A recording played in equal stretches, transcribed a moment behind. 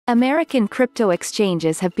American crypto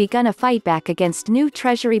exchanges have begun a fightback against new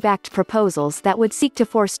Treasury-backed proposals that would seek to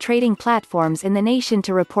force trading platforms in the nation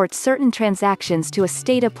to report certain transactions to a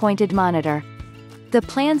state-appointed monitor. The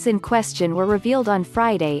plans in question were revealed on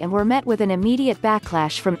Friday and were met with an immediate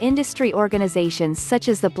backlash from industry organizations such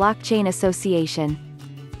as the Blockchain Association.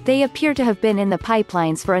 They appear to have been in the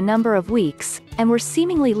pipelines for a number of weeks, and were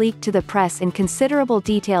seemingly leaked to the press in considerable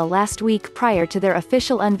detail last week prior to their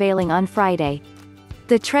official unveiling on Friday.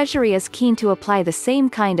 The Treasury is keen to apply the same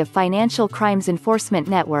kind of financial crimes enforcement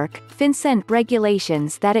network, FinCEN,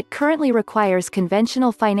 regulations that it currently requires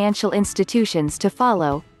conventional financial institutions to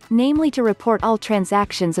follow, namely to report all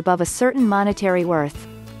transactions above a certain monetary worth.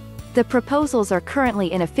 The proposals are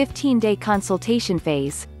currently in a 15-day consultation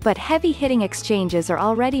phase, but heavy-hitting exchanges are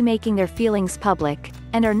already making their feelings public,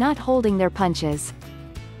 and are not holding their punches.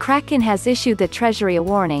 Kraken has issued the Treasury a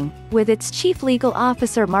warning, with its chief legal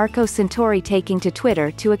officer Marco Santori taking to Twitter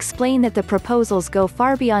to explain that the proposals go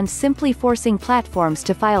far beyond simply forcing platforms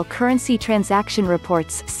to file currency transaction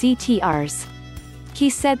reports (CTRs). He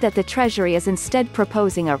said that the Treasury is instead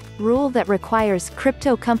proposing a rule that requires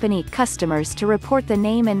crypto company customers to report the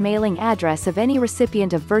name and mailing address of any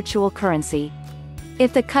recipient of virtual currency.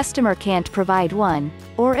 If the customer can't provide one,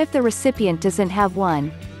 or if the recipient doesn't have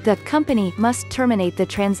one, the company must terminate the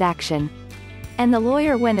transaction. And the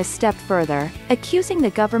lawyer went a step further, accusing the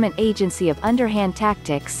government agency of underhand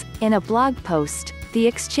tactics. In a blog post, the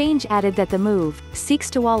exchange added that the move seeks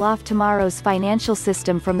to wall off tomorrow's financial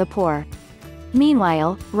system from the poor.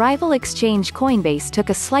 Meanwhile, rival exchange Coinbase took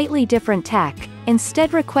a slightly different tack,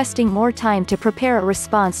 instead requesting more time to prepare a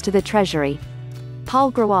response to the Treasury.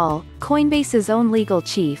 Paul Grewal, Coinbase's own legal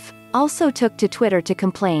chief, also took to Twitter to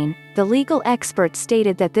complain. The legal expert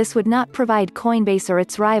stated that this would not provide Coinbase or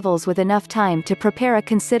its rivals with enough time to prepare a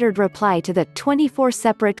considered reply to the 24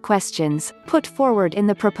 separate questions put forward in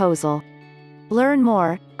the proposal. Learn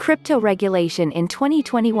more: Crypto Regulation in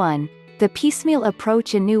 2021. The piecemeal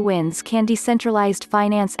approach and new wins. Can decentralized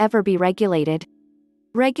finance ever be regulated?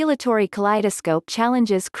 Regulatory kaleidoscope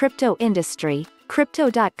challenges crypto industry.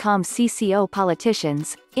 Crypto.com CCO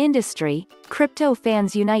politicians, industry, crypto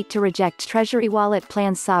fans unite to reject Treasury wallet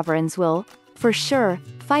plans. Sovereigns will, for sure,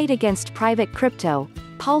 fight against private crypto.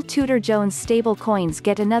 Paul Tudor Jones stablecoins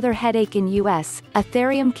get another headache in US,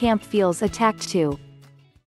 Ethereum camp feels attacked too.